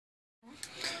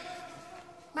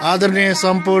आदरणीय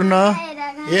सम्पूर्ण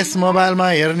यस मोबाइलमा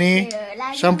हेर्ने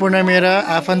सम्पूर्ण मेरा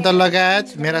आफन्त लगायत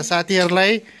मेरा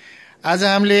साथीहरूलाई आज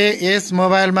हामीले यस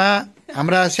मोबाइलमा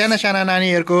हाम्रा साना साना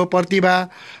नानीहरूको प्रतिभा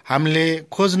हामीले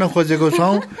खोज्न खोजेको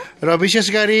छौँ र विशेष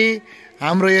गरी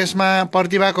हाम्रो यसमा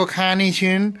प्रतिभाको खानी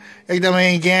छिन्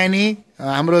एकदमै ज्ञानी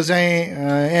हाम्रो चाहिँ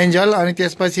एन्जल अनि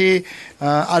त्यसपछि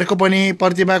अर्को पनि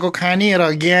प्रतिभाको खानी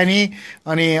र ज्ञानी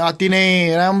अनि अति नै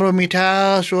राम्रो मिठा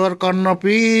स्वर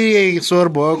कर्णप्रिय स्वर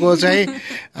भएको चाहिँ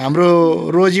हाम्रो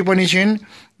रोजी पनि छिन्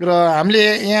र हामीले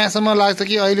यहाँसम्म लाग्छ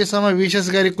कि अहिलेसम्म विशेष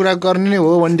गरी कुरा गर्ने नै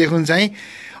हो भनेदेखि चाहिँ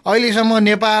अहिलेसम्म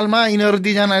नेपालमा यिनीहरू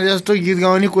दुईजना जस्तो गीत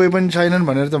गाउने कोही पनि छैनन्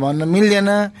भनेर त भन्न मिल्दैन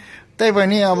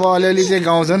तैपनि अब अलिअलि चाहिँ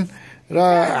गाउँछन् र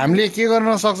हामीले के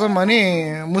गर्न सक्छौँ भने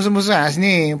मुसु मुसु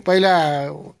हाँस्ने पहिला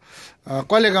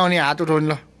कसले गाउने हात उठाउनु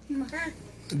ल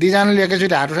दुईजनाले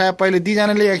एकैचोटि हात उठाए पहिले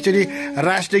दुईजनाले एकचोटि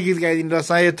राष्ट्रिय गीत गाइदिनु र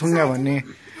सय थुङ्गा भन्ने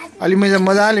अलि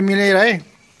मजाले मिलेर है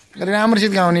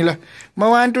राम्रोसित गाउने ल म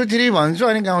 1 2 3 भन्छु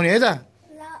अनि गाउने है त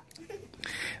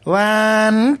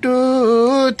 1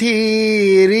 2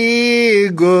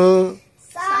 3 गो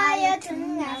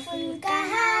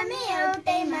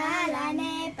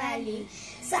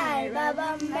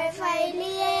सर्वबम्बर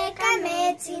फैलिएका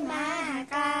मेची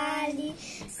महाकाली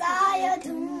सय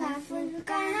ढुङ्गा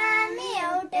फुलका हामी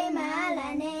एउटै माला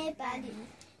नेपाली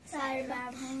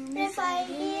सर्वभम्बर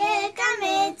फैलिएका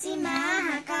मेची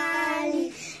महाकाली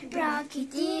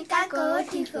प्रकृतिका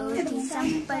कोटि कोटि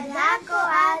सम्पदाको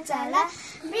आचला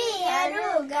बिहरू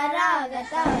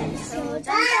गरगत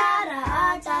सोचर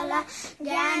अचल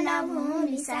ज्ञान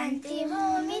भूमि शान्ति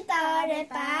भूमि तरे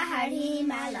पहाडी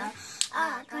हिमाल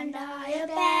अखण्ड यो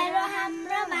प्यारो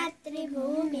हाम्रो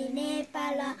मातृभूमि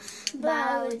नेपाल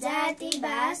बहुजाति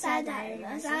भाषा धर्म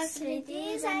संस्कृति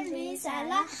छन्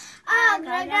विशाल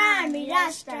अग्रगामी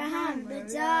राष्ट्र हाम्रो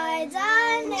जय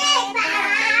जय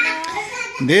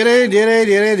नेपाल। धेरै धेरै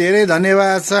धेरै धेरै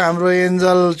धन्यवाद छ हाम्रो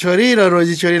एन्जल छोरी र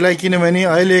रोजी छोरीलाई किनभने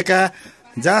अहिलेका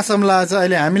जहाँसम्म लाग्छ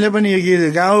अहिले हामीले पनि यो गीत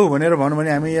गाउँ भनेर भनौँ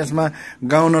भने हामी यसमा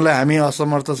गाउनलाई हामी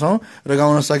असमर्थ छौँ र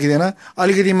गाउन सकिँदैन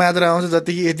अलिकति मात्र आउँछ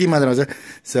जतिकि यति मात्र आउँछ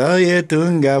सय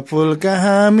थुङ्गा फुलका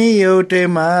हामी एउटै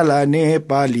माला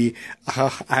नेपाली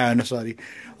आएन सरी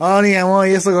अनि म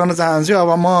यसो गर्न चाहन्छु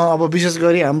अब विशेष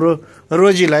गरी हाम्रो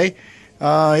रोजीलाई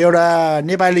एउटा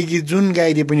नेपाली गीत जुन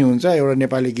गाइदिए पनि हुन्छ एउटा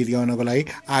नेपाली गीत गाउनको लागि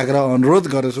आग्रह अनुरोध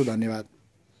गर्दछु धन्यवाद।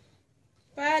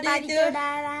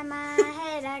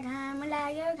 घाम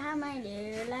लाग्यो घामैले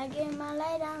लाग्यो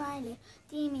मलाई रमाइलो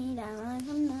तिमी रामा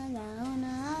घुम्न जाउन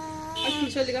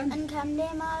अनि घामले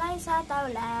मलाई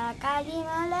सताउला काली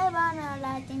मलाई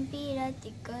बनाउला तिमी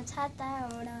पिरतीको छाता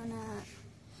ओढाउन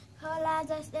खोला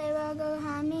जस्तै बगौ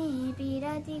हामी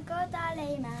पिरतीको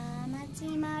तलैमा माछी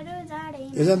मारु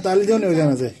जाडैमा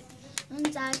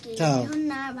हुन्छ कि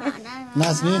हुन्न भना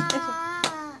नाच्ने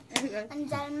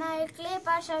अन्जालमा एक्लै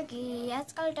पर्छ कि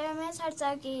आजकल टाइममै छर्छ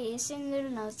कि सिन्दुर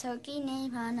लाउँछौ कि नै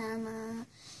भनामा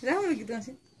राम्रो गीत गाउँछ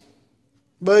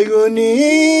बैगुनी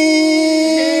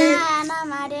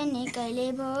नमारे नि कहिले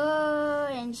भो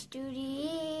एन्स्टुरी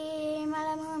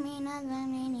मलाई भूमि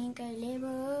नजाने नि कहिले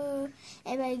भो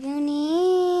ए बैगुनी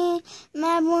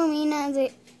मा भूमि नजे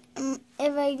ए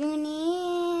बैगुनी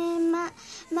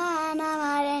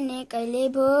नमारे नि कहिले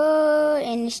भो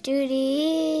एन्स्टुरी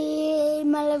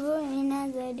मलाई भूमि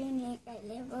नजरिने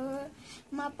कहिले भो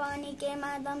म पनि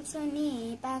केमा दम सुनि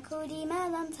पाखुरीमा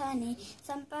दम छ नि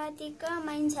सम्पत्तिको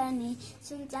मान्छ नि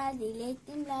सुनचाँदीले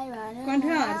तिमीलाई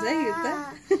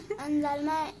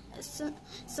अन्जालमा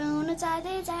सुन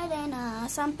चाहँदैन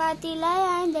सम्पत्तिलाई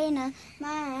आइँदैन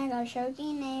माया गर्छौ कि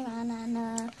नै भन न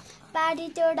पारी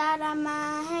त्यो डाँडामा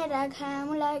हेर घाम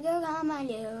लाग्यो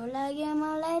लाग्यो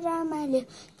मलाई रमाइलो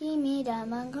तिमी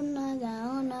रामा घुम्न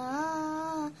जाउन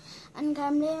अनि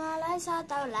घामले मलाई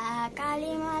सताउला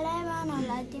काली मलाई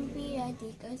बनाउला तिमी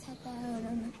पिरतीको छाता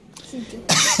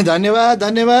ओढाउन। धन्यवाद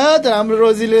धन्यवाद हाम्रो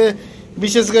रोजीले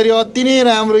विशेष गरी अति नै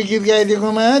राम्रो गीत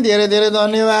गाइदिएकोमा धेरै धेरै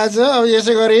धन्यवाद छ। अब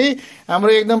यसै गरी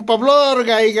हाम्रो एकदम पपुलर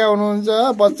गायिका हुनुहुन्छ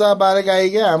बच्चा बाल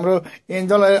गायिका हाम्रो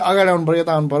एन्जल अगाडि आउनु पर्यो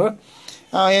यता आउनु पर्यो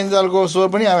एन्जलको स्वर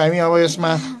पनि हामी अब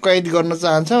यसमा कैद गर्न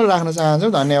चाहन्छौँ राख्न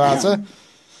चाहन्छौँ धन्यवाद छ।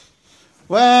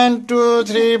 1 2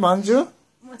 3 भन्छु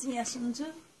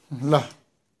ल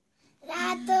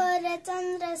रातो र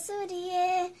चन्द्र सूर्य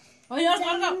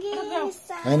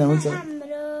हैन हुन्छ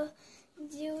हाम्रो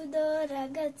जिउँदो र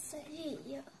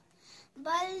गच्छरियो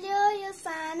बल्यो यो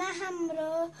साना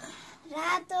हाम्रो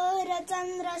रातो र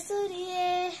चन्द्र सूर्य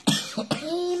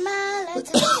हिमाल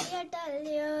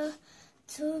टल्यो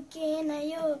छुकेन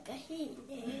यो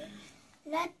कहिले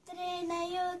रात्रे न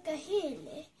यो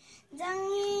कहिले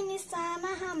जङ्गी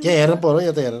निशाना हाम्रो के हेर्नु पर्यो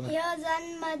यो त हेर यो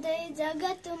जन्मदै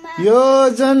जगतमा यो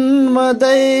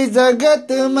जन्मदै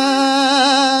जगतमा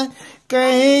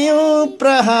कैयौँ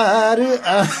प्रहार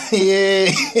आए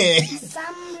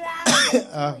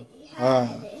सम्राट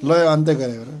ल अन्त्य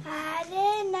गरेको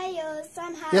हारेन यो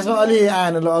संहार यसमा अलि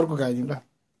आएन ल अर्को गाइदिउँ ल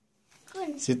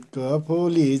कुन शीतको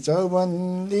फुली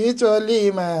चौबन्दी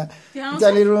चोलीमा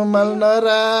जाली रुमाल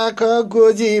नराख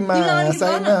गोजीमा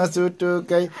छैन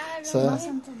सुटुकै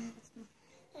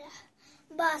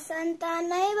बसन्त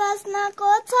नै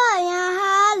बस्नको छ यहाँ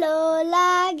हालो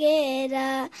लागेर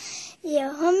यो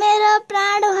हो मेरो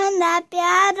प्राण भन्दा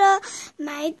प्यारो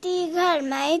माइती घर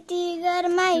माइती घर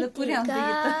माइती घर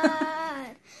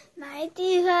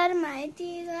माइती घर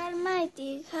माइती घर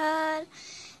माइती घर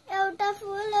एउटा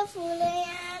फुल फुले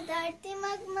यहाँ धरती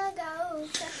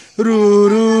मगमगाउँछ रु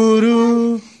रु रु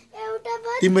एउटा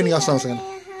तिमी पनि गाउँछौ बत्ती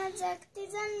यहाँ जगती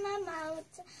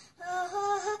जन्ममाउँछ हो हो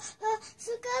हो हो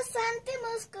सुख शान्ति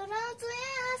मुस्कुराउँछु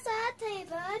यहाँ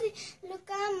साथैभरि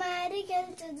लुका मारी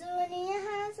खेल्छु जुन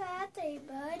यहाँ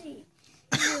साथैभरि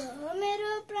यो हो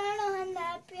मेरो प्राणभन्दा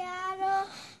प्यारो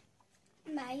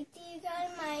माइती घर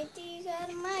माइती घर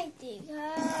माइती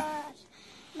घर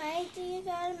माइती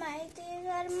घर माइती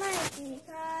घर माइती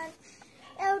घर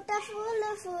एउटा फुल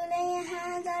फुले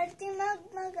यहाँ धरती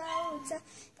मगमगाउँछ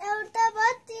एउटा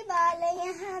बत्ती बाले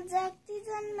यहाँ जगती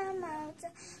जन्ममाउँछ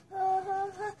हो हो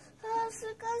हो हो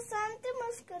सुख शान्ति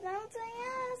मुस्कुराउँछ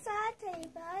यहाँ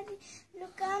साथैभरि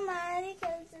लुका मारी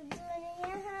खेल्छु जुन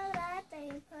यहाँ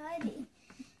रातैभरि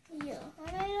यो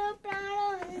मेरो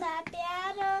प्राणभन्दा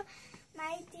प्यारो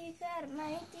माइती घर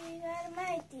माइती घर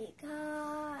माइती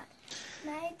घर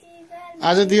माइती घर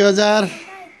आज 2072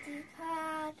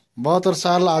 माइती घर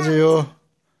साल आज यो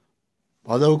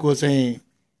भदौको चाहिँ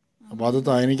भदौ त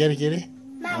होइन के अरे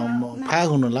फाग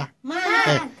हुनु होला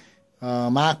ए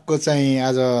माघको चाहिँ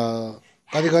आज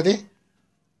कति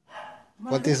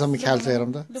कतिसम्म ख्याल छ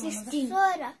हेरौँ त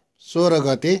 16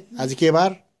 गते आज के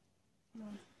बार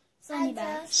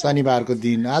शनिबारको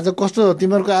दिन आज कस्तो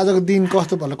तिमीहरूको आजको दिन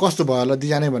कस्तो भयो कस्तो भयो होला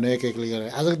दुईजनै भने एक एकले गरेर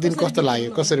आजको दिन कस्तो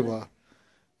लाग्यो कसरी भयो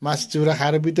मासु चिउरा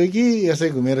खाएर बित्यो कि यसै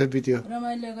घुमेर बित्यो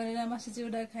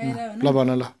ल भन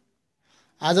ल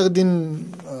आजको दिन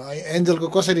एन्जलको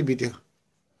कसरी बित्यो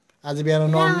आज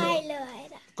बिहान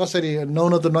कसरी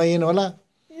नुहाउन त नुहाइएन होला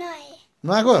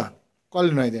नुहाएको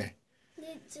कसले नुहाइदिए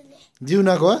जिउ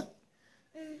नुहाएको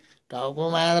टाउको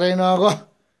मात्रै नुहाएको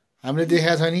हामीले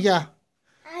देखाएको छ नि क्या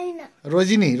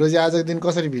रोजी आजको दिन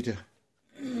कसरी बित्यो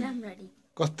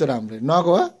कस्तो राम्रो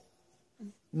नुहाएको हो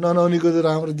ननुहाउनेको त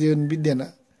राम्रो जीवन बित्दैन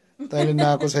तैँले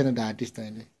नुहाएको छैन ढाँटिस्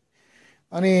तैँले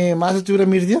अनि मासु चुरा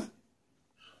मिर्दियो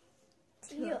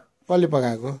कसले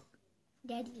पकाएको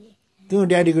त्यो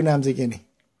ड्याडीको नाम चाहिँ के नि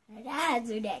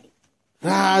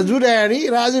राजु ड्याडी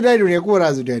भने को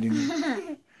राजु ड्याडी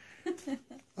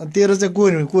अनि तेरो चाहिँ को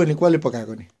नि कसले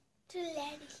पकाएको नि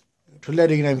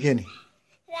ठुल्ड्याडीको नाम के नि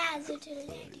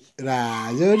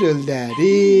राजु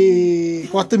ढुल्ड्याडी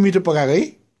कस्तो मिठो पकाएको है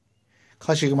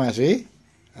खसीको मासु है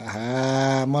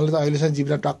आहा मलाई त अहिलेसम्म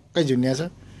जिब्रा टक्कै झुन्या छ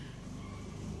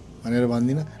भनेर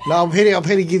भन्दिनँ ल अब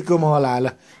फेरि गीतको महल हाल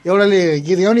एउटाले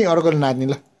गीत गाउने अर्कोले नाच्ने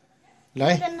ल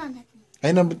है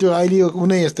होइन त्यो अहिले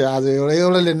कुनै यस्तो आज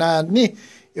एउटाले नाच्ने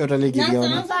एउटाले गीत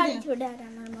गाउने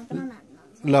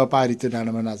ल पारी त्यो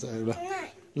डाँडामा नाच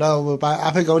ल अब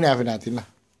आफै गाउने आफै नाच्ने ल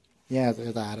यहाँ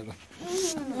यता आएर ल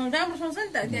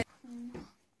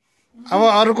अब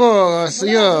अर्को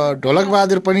यो ढोलक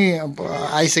बहादुर पनि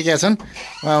आइसकेका छन्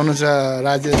उहाँ हुनुहुन्छ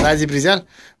राजीव रिजाल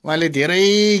उहाँले धेरै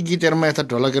गीतहरूमा यता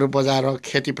ढोलकहरू बजाएर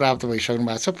ख्याति प्राप्त भइसक्नु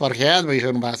भएको छ प्रख्यात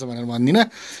भइसक्नु भएको छ भनेर भन्दिनँ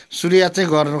सुरुवात चाहिँ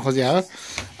गर्न खोजे हो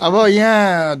अब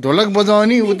यहाँ ढोलक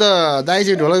बजाउने ऊ त दाइ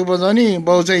चाहिँ ढोलक बजाउने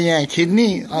बाउ चाहिँ यहाँ खिच्ने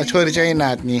छोरी चाहिँ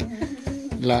नाच्ने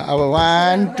ल अब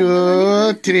 1 2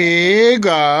 3 ग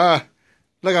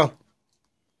लगाऊ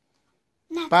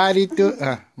पारी त्यो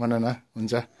भन न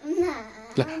हुन्छ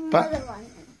ल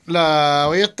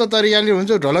अब यस्तो तरिकाले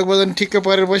हुन्छ ढोलक बजाउने ठिक्क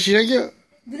परेर बसिसक्यो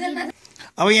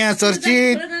अब यहाँ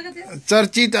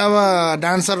चर्चित अब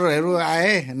डान्सरहरू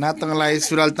आए नाच्नको लागि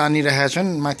सुरुवाल तानिरहेका छन्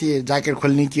माथि ज्याकेट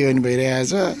खोल्ने के पनि भइरहेको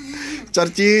छ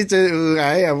चर्चित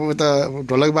आए अब त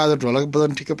ढोलक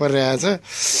बजाउनु ठिक्क परिरहेको छ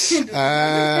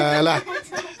ल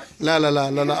ल ल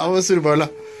ल ल अब सुरु भयो ल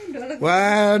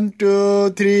 1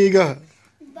 2 3 ग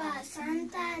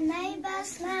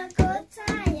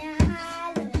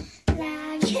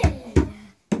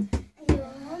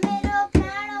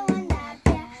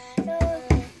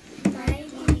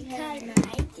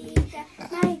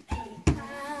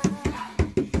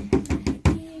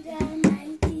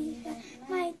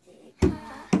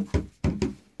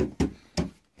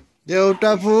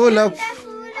एउटा फुल